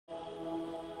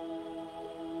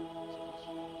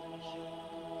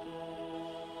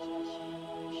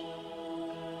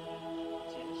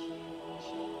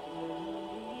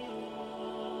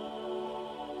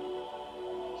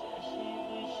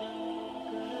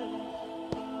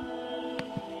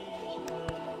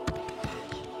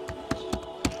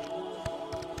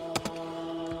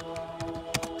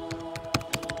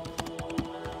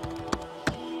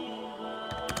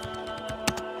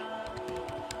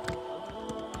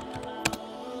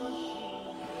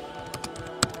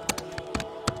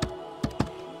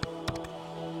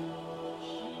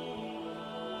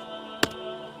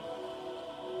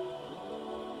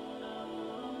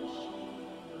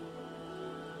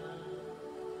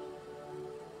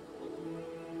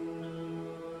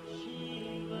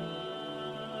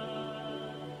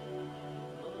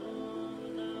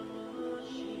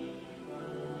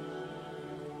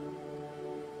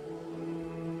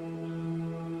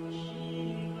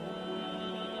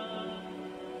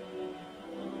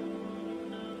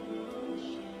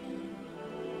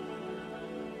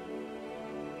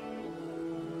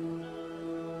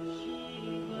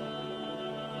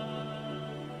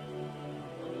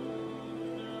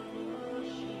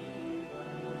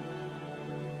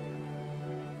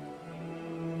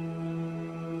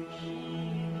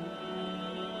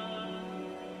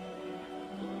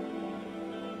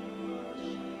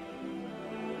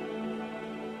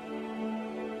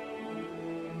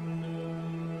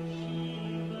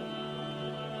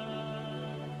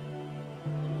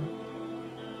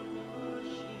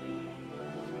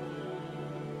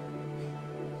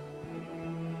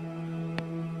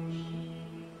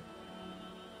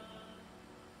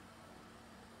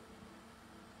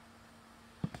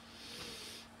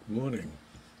Morning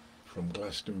from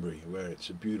Glastonbury, where it's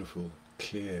a beautiful,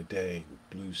 clear day with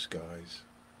blue skies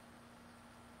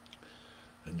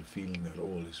and the feeling that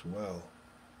all is well.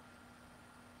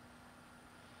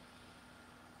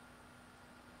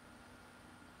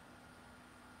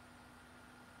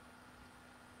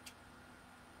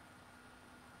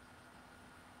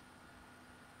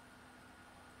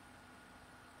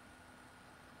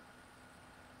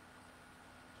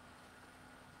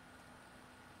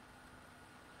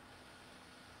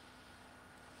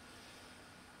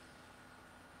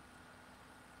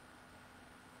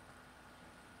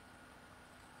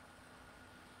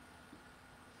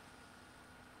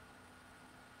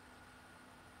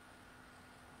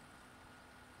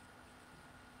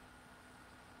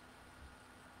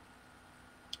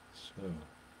 So,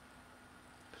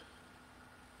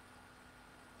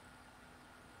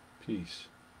 peace.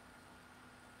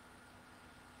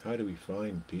 How do we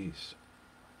find peace?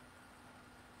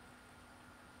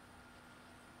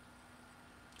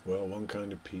 Well, one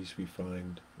kind of peace we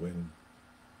find when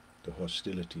the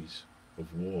hostilities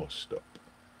of war stop.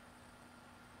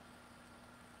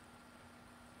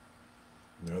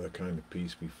 Another kind of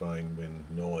peace we find when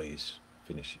noise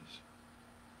finishes.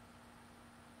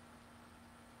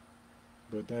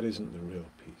 But that isn't the real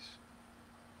peace.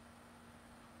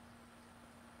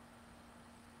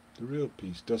 The real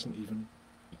peace doesn't even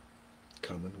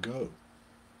come and go.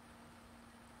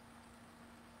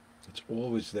 It's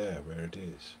always there where it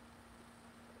is.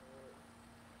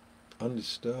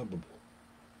 Undisturbable.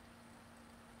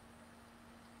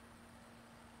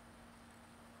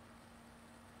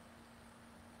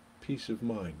 Peace of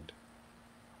mind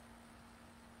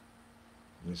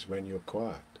is when you're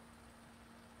quiet.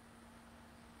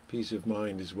 Peace of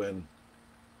mind is when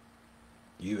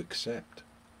you accept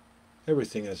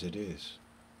everything as it is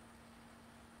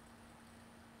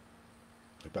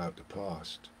about the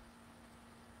past,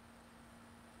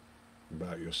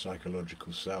 about your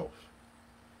psychological self,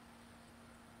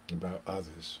 about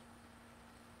others.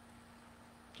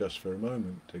 Just for a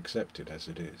moment, accept it as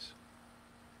it is.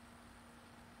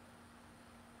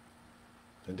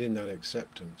 And in that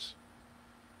acceptance,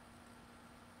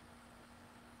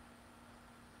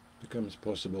 it becomes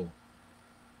possible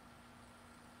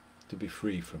to be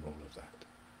free from all of that.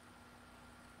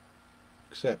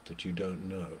 Accept that you don't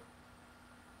know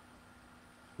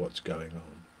what's going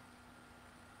on.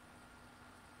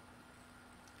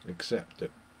 Accept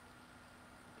that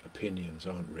opinions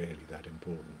aren't really that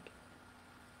important.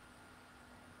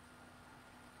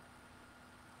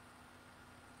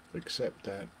 Accept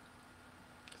that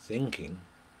thinking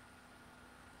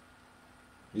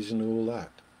isn't all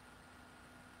that.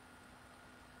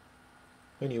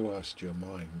 When you asked your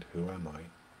mind, who am I?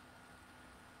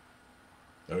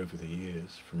 Over the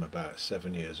years, from about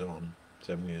 7 years old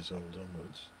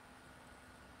onwards,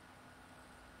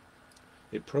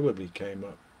 it probably came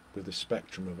up with a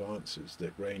spectrum of answers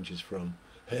that ranges from,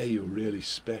 hey, you're really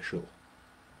special,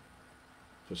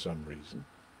 for some reason,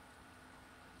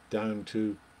 down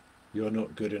to, you're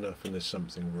not good enough and there's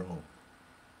something wrong.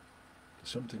 There's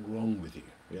something wrong with you.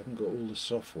 You haven't got all the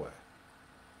software.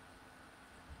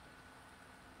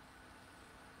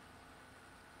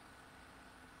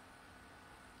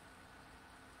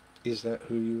 Is that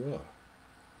who you are?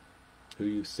 Who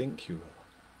you think you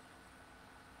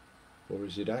are? Or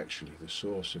is it actually the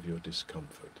source of your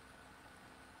discomfort?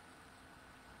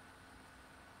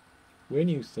 When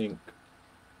you think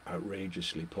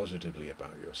outrageously positively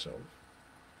about yourself,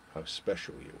 how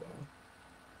special you are,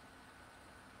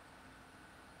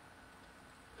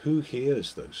 who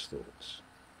hears those thoughts?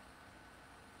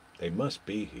 They must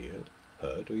be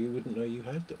heard, or you wouldn't know you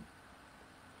had them.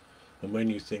 And when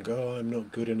you think, oh, I'm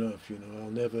not good enough,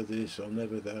 I'll never this, I'll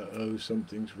never that, oh,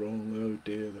 something's wrong, oh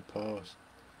dear, the past.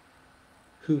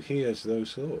 Who hears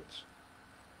those thoughts?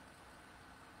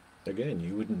 Again,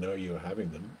 you wouldn't know you were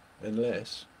having them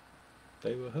unless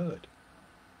they were heard.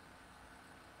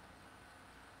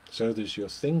 So there's your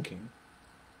thinking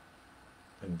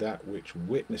and that which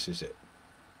witnesses it.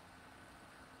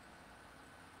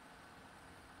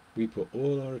 We put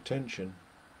all our attention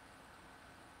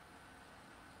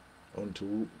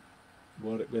onto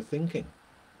what we're thinking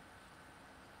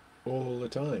all the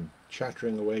time,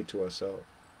 chattering away to ourselves,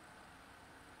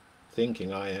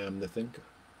 thinking I am the thinker,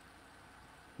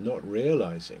 not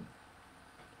realizing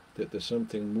that there's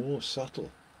something more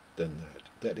subtle than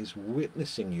that is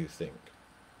witnessing you think.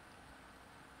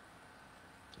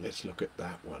 Let's look at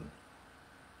that one.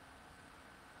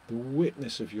 The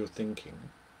witness of your thinking,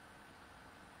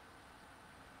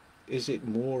 is it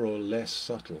more or less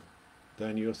subtle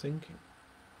than your thinking?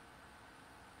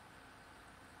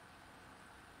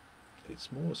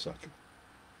 It's more subtle.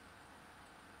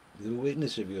 The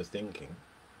witness of your thinking,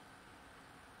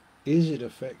 is it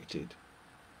affected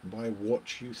by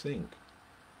what you think?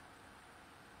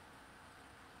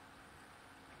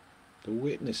 The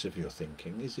witness of your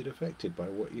thinking, is it affected by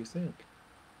what you think?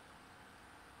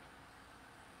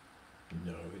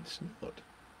 No, it's not.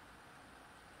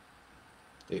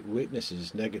 It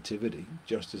witnesses negativity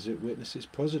just as it witnesses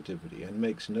positivity and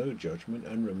makes no judgment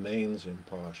and remains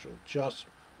impartial, just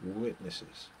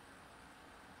witnesses.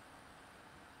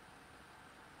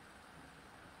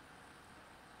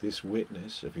 This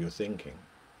witness of your thinking,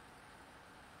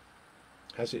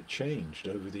 has it changed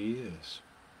over the years?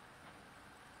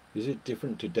 Is it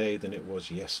different today than it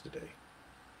was yesterday?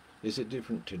 Is it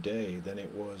different today than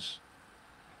it was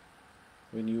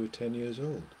when you were 10 years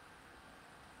old?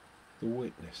 The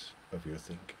witness of your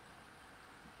thinking.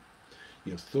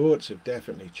 Your thoughts have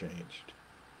definitely changed.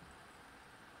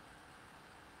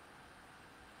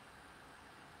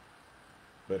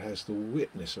 But has the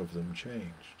witness of them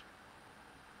changed?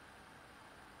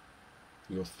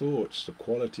 Your thoughts, the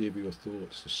quality of your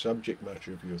thoughts, the subject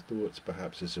matter of your thoughts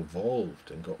perhaps has evolved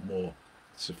and got more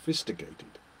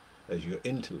sophisticated as your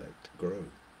intellect grows.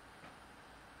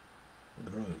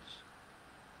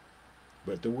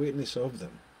 But the witness of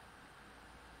them,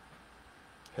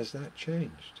 has that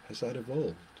changed? Has that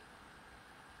evolved?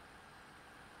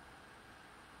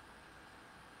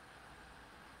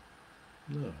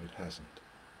 No, it hasn't.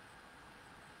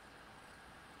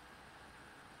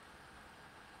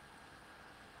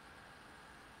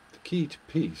 The key to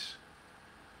peace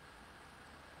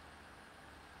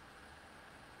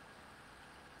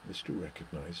is to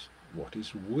recognize what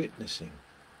is witnessing.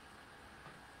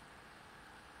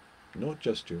 Not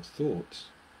just your thoughts,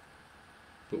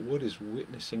 but what is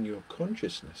witnessing your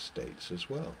consciousness states as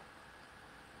well.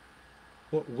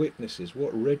 What witnesses,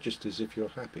 what registers if you're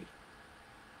happy?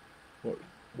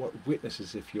 What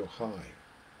witnesses if you're high?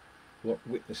 What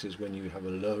witnesses when you have a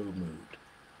low mood?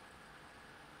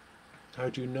 How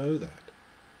do you know that?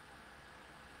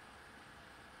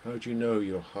 How do you know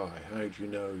you're high? How do you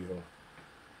know you're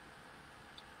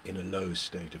in a low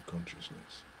state of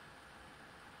consciousness?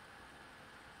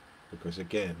 Because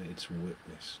again, it's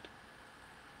witnessed.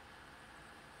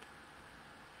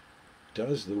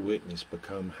 Does the witness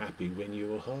become happy when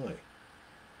you are high?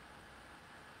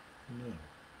 No.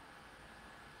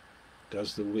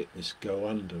 Does the witness go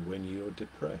under when you're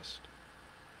depressed?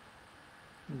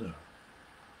 No.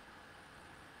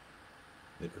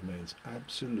 It remains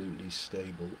absolutely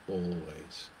stable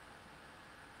always.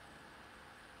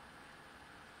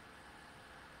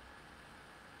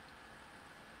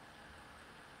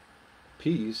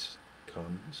 Peace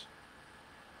comes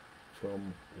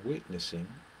from witnessing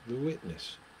the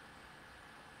witness,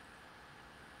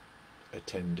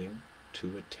 attending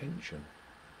to attention,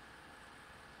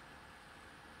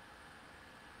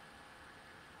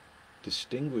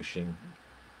 distinguishing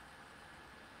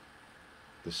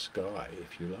the sky,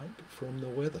 if you like, from the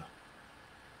weather.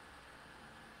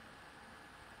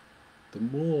 The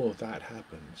more that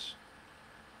happens,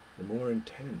 the more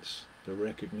intense the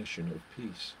recognition of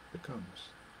peace becomes.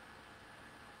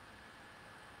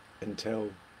 Until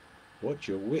what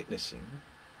you're witnessing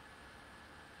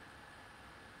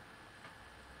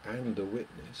and the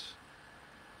witness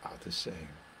are the same.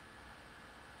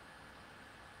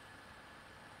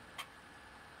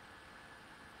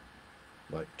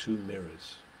 Like two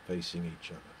mirrors facing each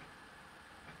other.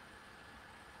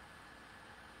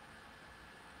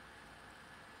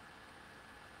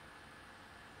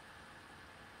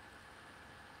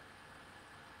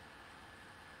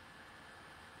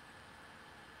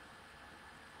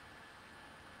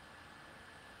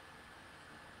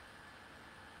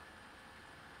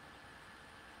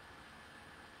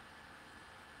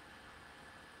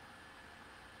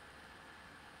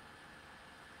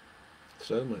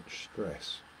 So much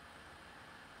stress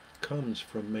comes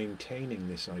from maintaining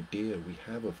this idea we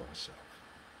have of ourselves.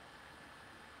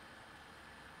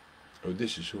 Oh,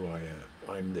 this is who I am.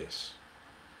 I'm this.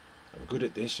 I'm good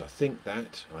at this. I think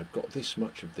that. I've got this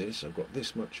much of this. I've got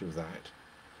this much of that.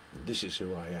 And this is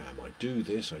who I am. I do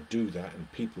this. I do that. And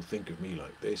people think of me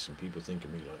like this. And people think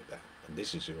of me like that. And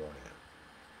this is who I am.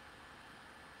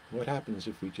 What happens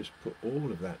if we just put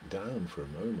all of that down for a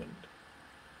moment?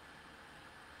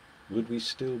 Would we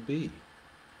still be?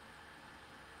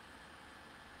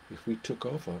 If we took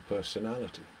off our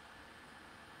personality,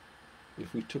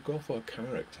 if we took off our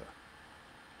character,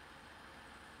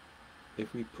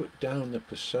 if we put down the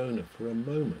persona for a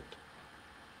moment,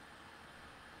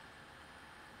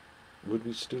 would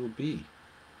we still be?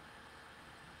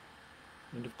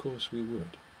 And of course we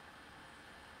would.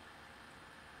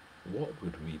 What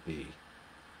would we be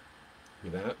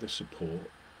without the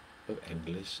support of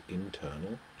endless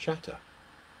internal chatter?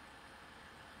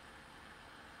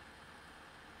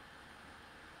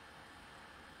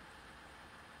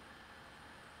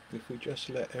 If we just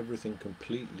let everything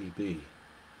completely be,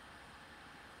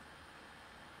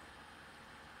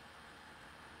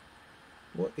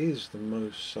 what is the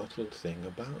most subtle thing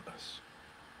about us?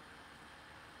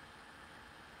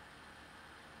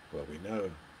 Well, we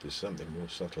know there's something more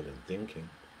subtle in thinking.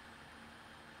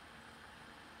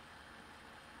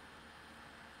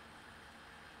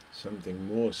 Something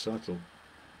more subtle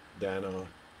than our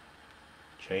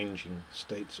changing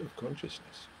states of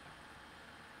consciousness.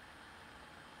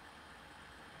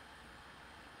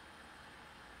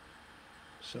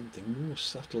 Something more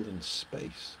subtle in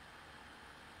space.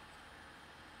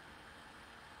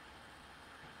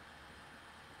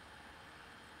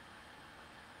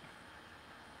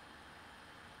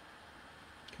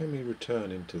 Can we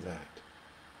return into that?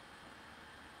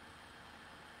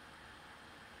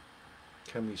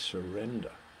 Can we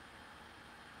surrender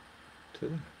to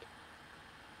that?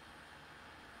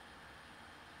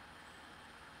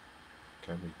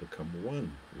 Can we become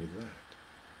one with that?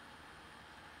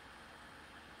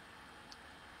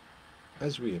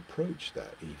 As we approach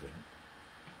that even,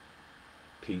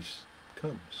 peace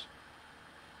comes.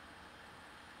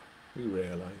 We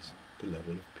realize the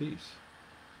level of peace.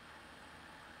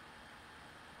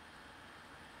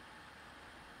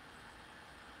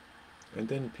 And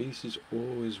then peace is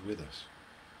always with us.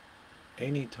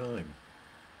 Any time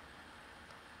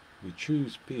we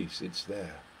choose peace, it's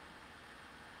there.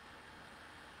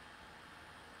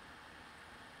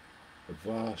 A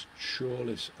vast,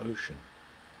 shoreless ocean.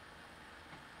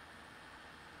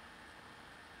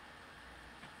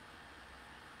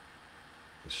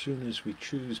 As soon as we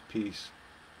choose peace,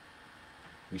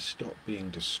 we stop being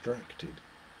distracted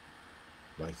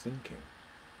by thinking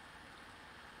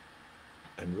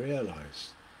and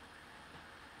realize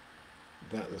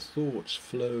that the thoughts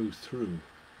flow through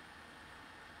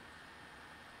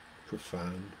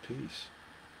profound peace.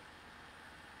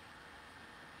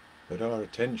 But our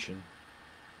attention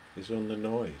is on the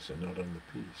noise and not on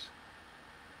the peace.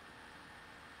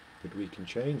 But we can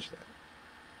change that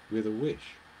with a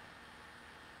wish.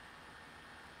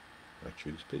 I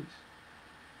choose peace.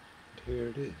 And here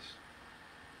it is.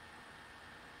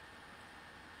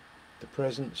 The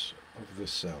presence of the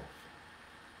self.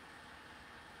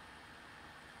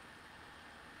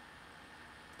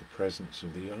 The presence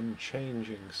of the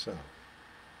unchanging self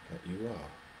that you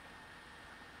are.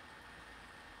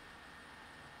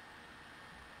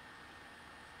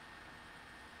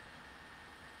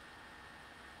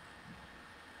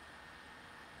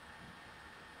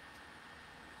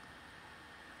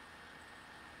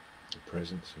 The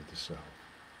presence of the self.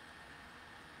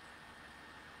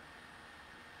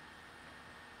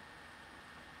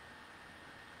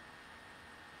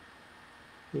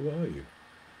 Who are you?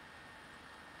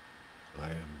 I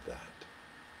am that.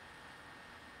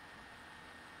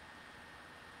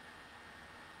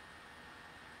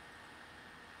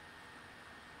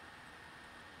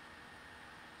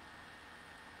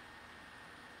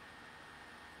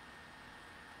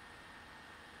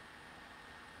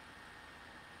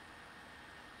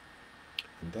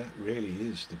 And that really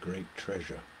is the great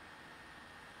treasure.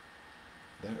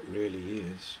 That really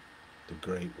is the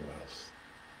great wealth.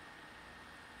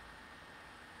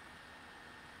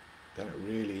 That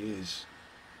really is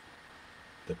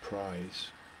the prize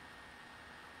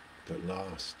that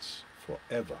lasts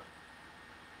forever.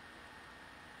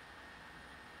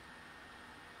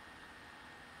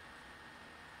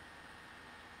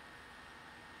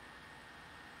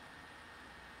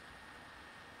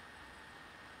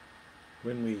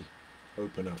 When we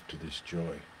open up to this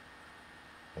joy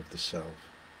of the self,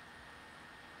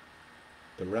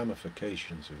 the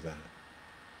ramifications of that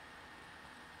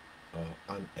are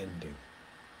unending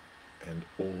and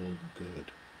all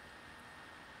good.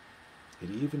 It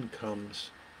even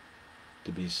comes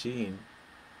to be seen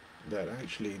that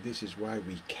actually this is why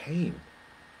we came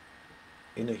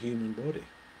in a human body.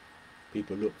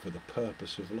 People look for the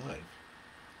purpose of life.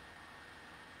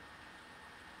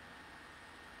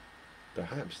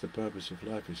 Perhaps the purpose of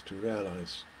life is to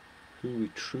realize who we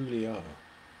truly are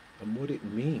and what it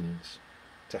means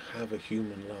to have a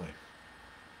human life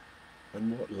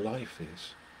and what life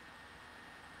is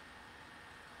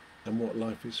and what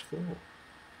life is for.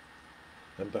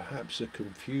 And perhaps the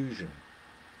confusion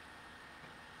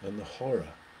and the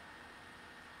horror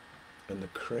and the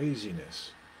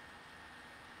craziness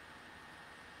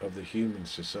of the human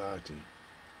society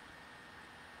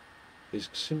is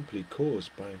simply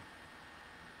caused by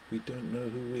we don't know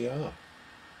who we are.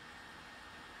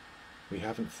 We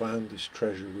haven't found this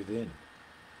treasure within.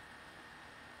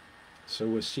 So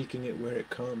we're seeking it where it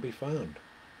can't be found,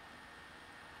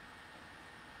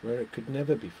 where it could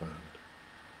never be found.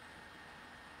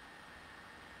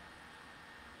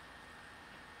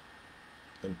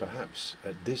 And perhaps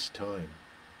at this time,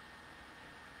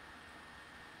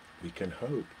 we can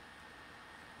hope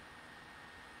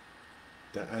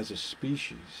that as a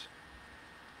species,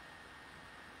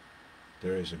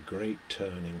 there is a great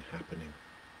turning happening,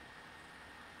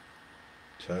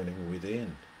 turning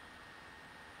within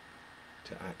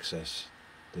to access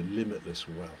the limitless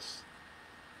wealth,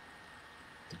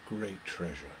 the great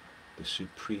treasure, the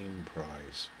supreme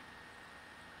prize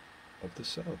of the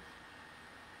self.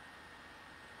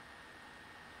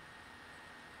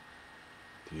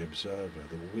 The observer,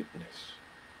 the witness,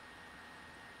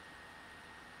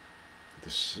 the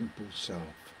simple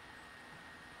self,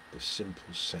 the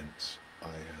simple sense I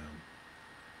am.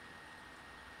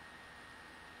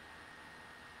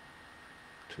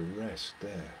 To rest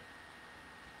there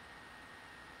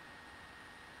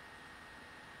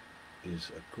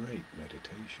is a great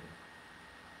meditation.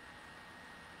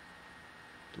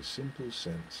 The simple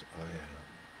sense I am.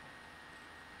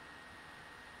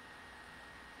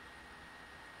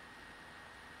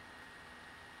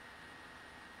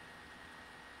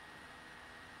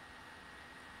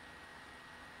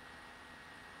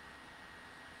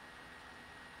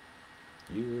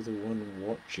 You are the one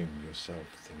watching yourself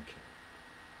thinking.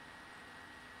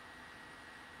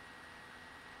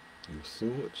 Your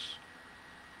thoughts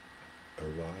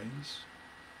arise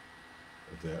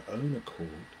of their own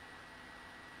accord,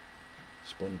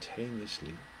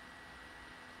 spontaneously,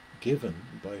 given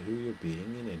by who you're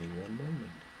being in any one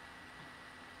moment.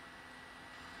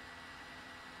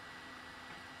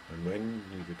 And when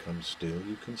you become still,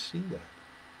 you can see that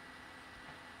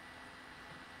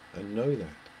and know that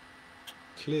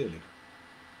clearly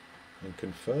and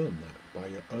confirm that by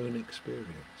your own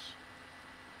experience.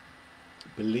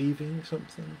 Believing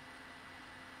something,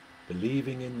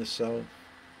 believing in the self,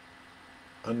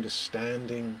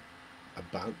 understanding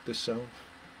about the self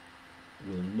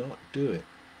will not do it.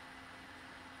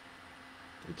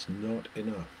 It's not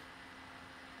enough.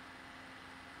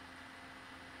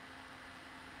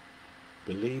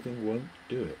 Believing won't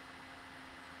do it.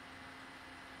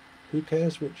 Who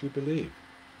cares what you believe?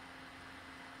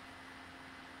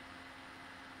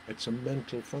 It's a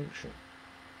mental function.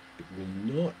 It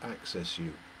will not access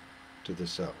you to the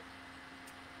self.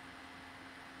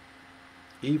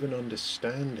 Even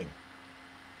understanding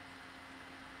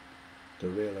the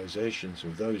realizations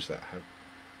of those that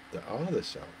are the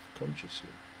self consciously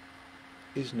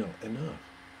is not enough.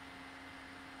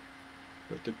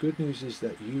 But the good news is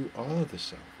that you are the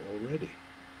self already.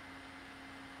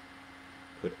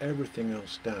 Put everything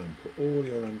else down, put all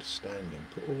your understanding,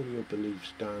 put all your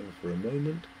beliefs down for a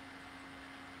moment,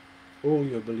 all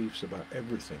your beliefs about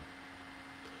everything,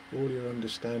 all your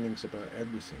understandings about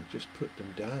everything, just put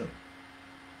them down.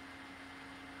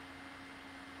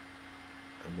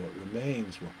 And what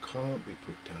remains, what can't be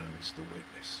put down, is the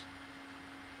witness,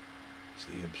 is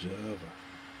the observer,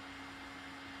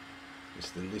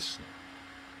 is the listener,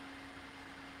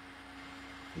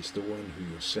 is the one who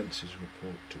your senses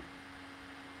report to,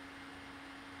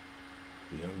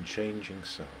 the unchanging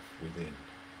self within.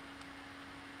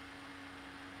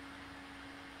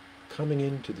 Coming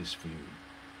into this view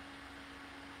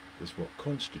is what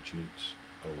constitutes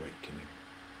awakening.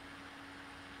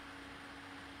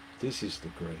 This is the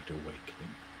great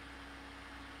awakening.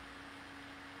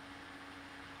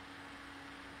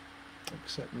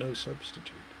 Accept no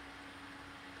substitute.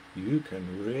 You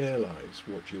can realize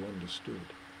what you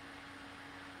understood.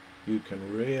 You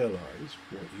can realize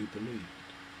what you believed.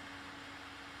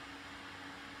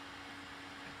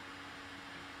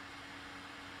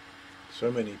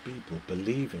 So many people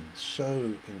believing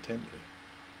so intently.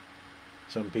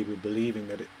 Some people believing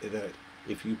that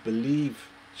if you believe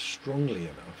strongly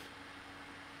enough,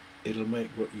 it'll make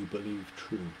what you believe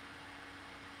true.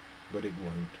 But it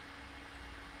won't.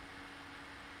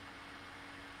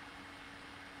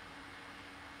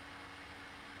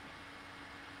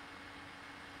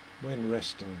 When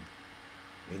resting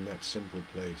in that simple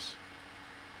place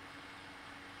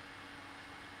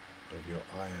of your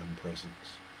I am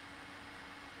presence,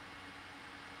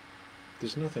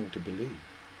 there's nothing to believe.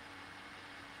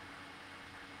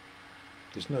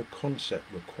 There's no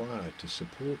concept required to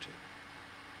support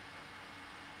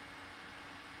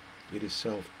it. It is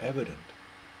self-evident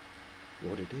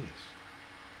what it is.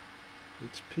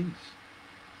 It's peace.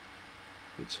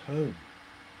 It's home.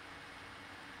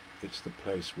 It's the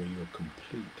place where you're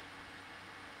complete.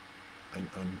 and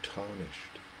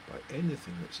untarnished by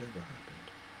anything that's ever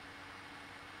happened.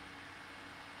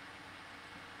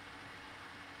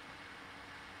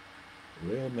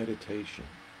 Real meditation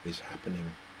is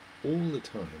happening all the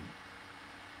time,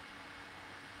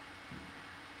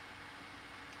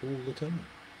 all the time.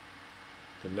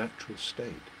 The natural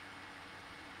state.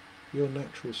 Your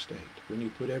natural state. When you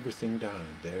put everything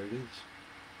down, there it is.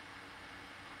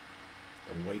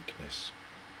 Awakeness.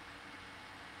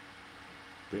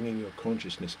 Bringing your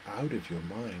consciousness out of your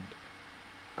mind,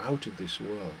 out of this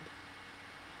world,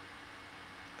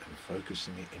 and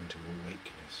focusing it into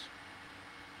awakeness.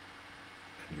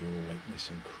 And your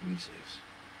awakeness increases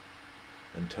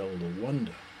until the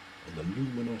wonder and the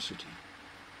luminosity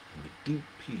and the deep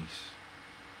peace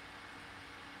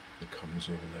becomes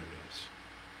all there is.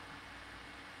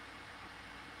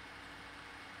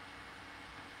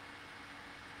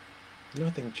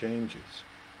 Nothing changes,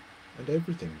 and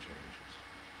everything changes.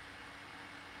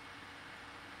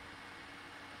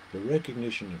 The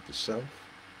recognition of the self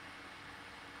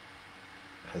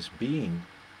has been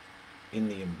in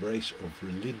the embrace of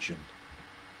religion,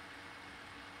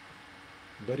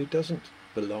 but it doesn't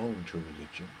belong to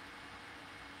religion.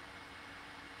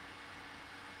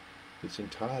 It's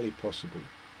entirely possible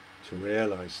to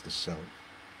realize the self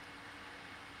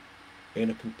in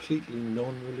a completely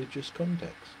non-religious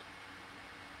context.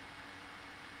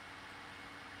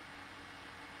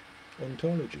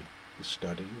 Ontology, the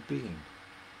study of being.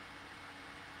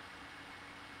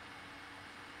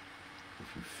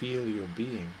 If you feel your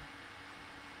being,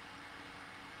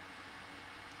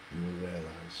 you will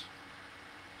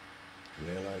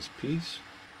realize peace,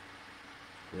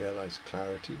 realize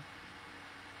clarity,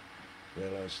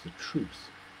 realize the truth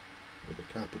with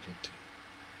a capital T,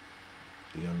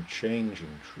 the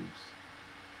unchanging truth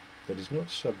that is not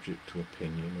subject to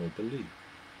opinion or belief.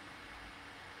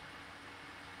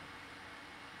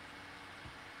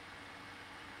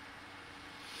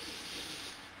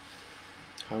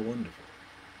 How wonderful.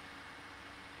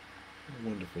 How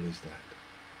wonderful is that?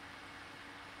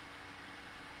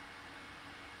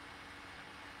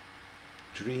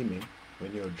 Dreaming,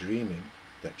 when you're dreaming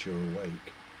that you're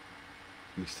awake,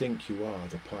 you think you are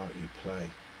the part you play.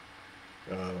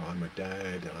 Oh, I'm a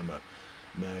dad, I'm a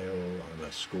male, I'm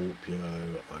a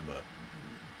Scorpio,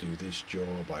 do this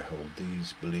job, I hold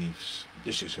these beliefs,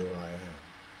 this is who I am.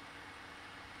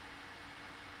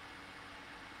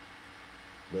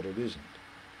 But it isn't.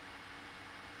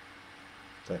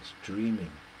 That's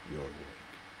dreaming you're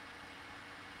awake.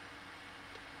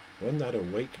 When that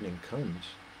awakening comes,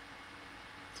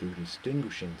 through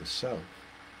distinguishing the self,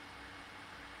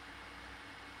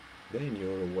 then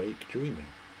you're awake dreaming.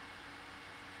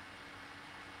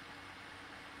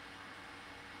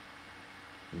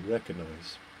 You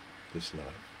recognize this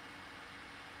life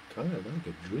kind of like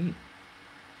a dream.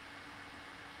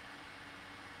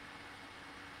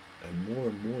 And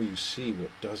more you see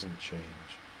what doesn't change.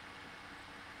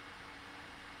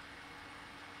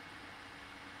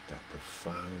 That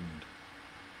profound,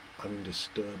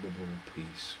 undisturbable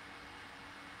peace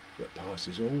that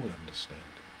passes all understanding.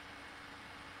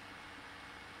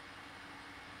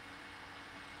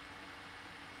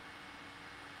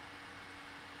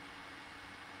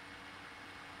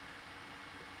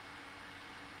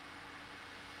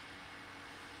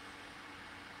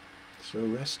 So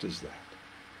rest is that.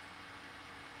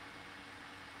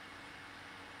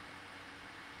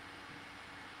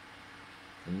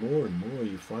 And more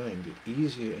you find it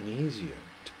easier and easier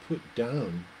to put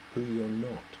down who you're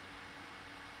not.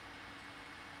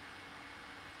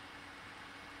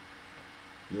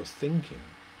 Your thinking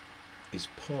is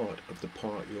part of the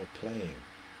part you're playing.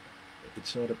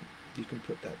 It's not you can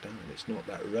put that down. It's not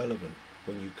that relevant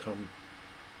when you come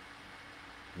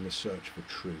in the search for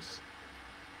truth.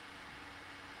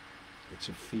 It's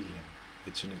a feeling,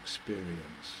 it's an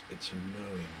experience, it's a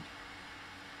knowing.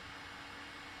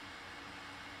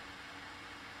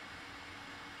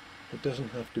 It doesn't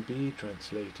have to be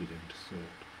translated into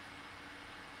thought.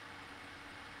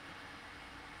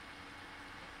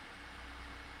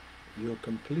 You're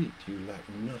complete, you lack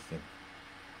nothing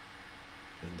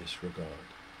in this regard.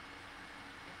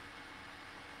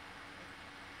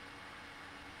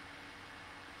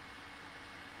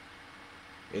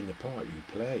 In the part you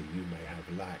play, you may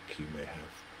have lack, you may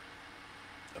have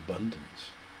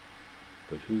abundance,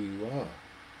 but who you are,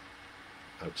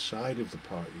 outside of the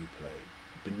part you play,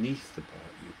 beneath the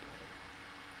part you play,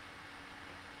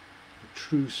 the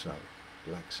true self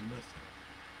lacks nothing.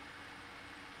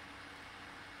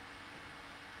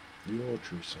 Your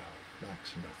true self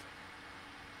lacks nothing.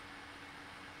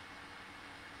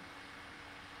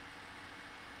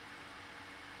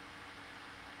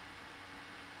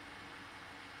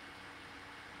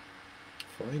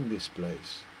 Find this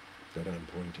place that I'm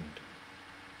pointing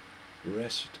to.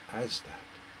 Rest as that.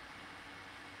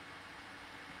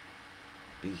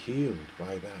 Be healed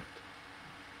by that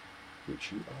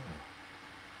which you are.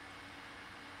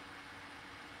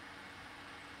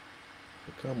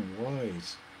 Become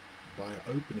wise by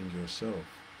opening yourself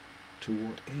to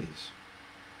what is.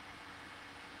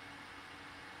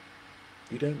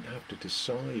 You don't have to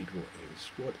decide what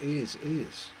is. What is,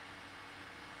 is.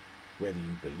 Whether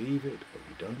you believe it or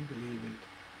you don't believe it,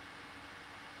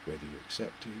 whether you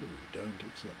accept it or you don't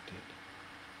accept it,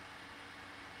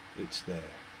 it's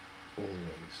there,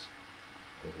 always,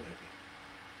 already.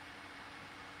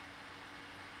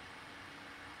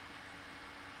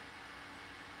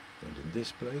 And in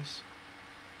this place,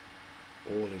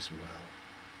 all is well.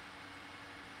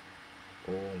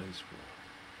 All is well.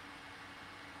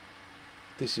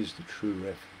 This is the true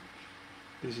refuge.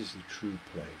 This is the true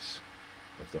place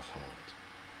of the heart.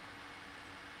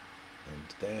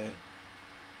 And there,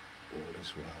 all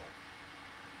is well.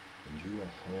 And you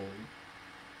are whole,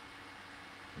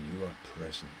 and you are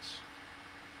presence.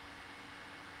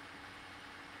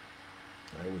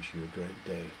 I wish you a great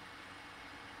day.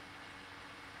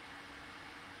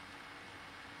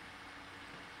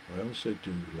 I also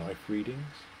do life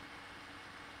readings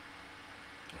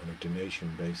on a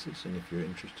donation basis, and if you're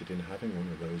interested in having one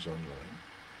of those online,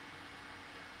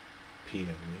 PM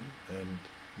me and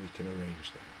we can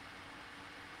arrange that.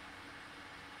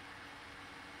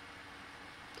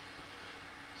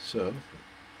 So,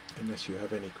 unless you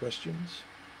have any questions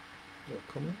or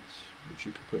comments, which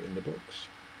you can put in the box,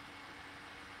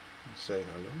 and say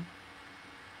hello.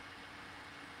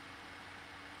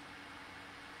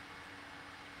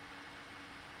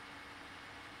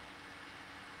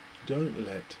 Don't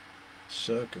let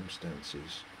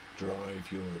circumstances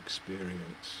drive your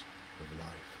experience of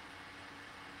life.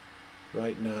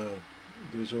 Right now,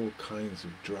 there's all kinds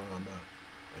of drama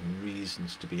and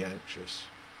reasons to be anxious,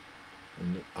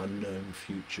 and unknown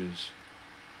futures.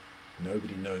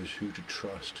 Nobody knows who to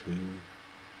trust, who,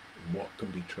 and what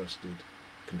can be trusted,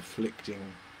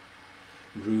 conflicting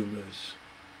rumours,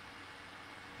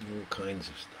 all kinds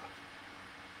of stuff.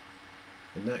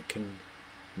 And that can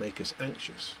make us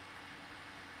anxious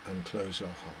and close our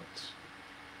hearts.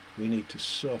 We need to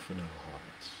soften our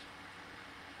hearts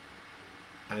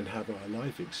and have our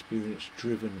life experience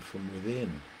driven from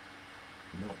within,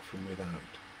 not from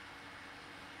without.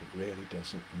 It really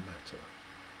doesn't matter.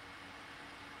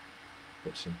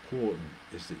 What's important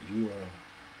is that you are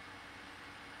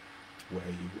where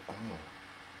you are,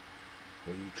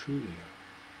 where you truly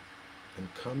are,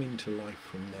 and come into life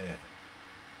from there,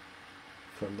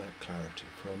 from that clarity,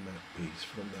 from that peace,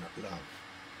 from that love.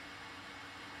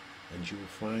 And you will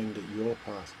find that your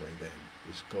pathway then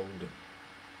is golden,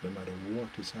 no matter what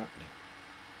is happening.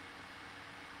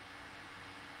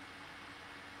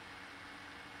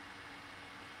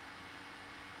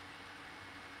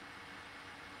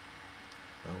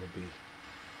 I will be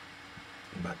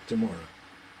back tomorrow.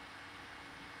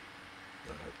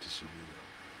 I hope to see you then.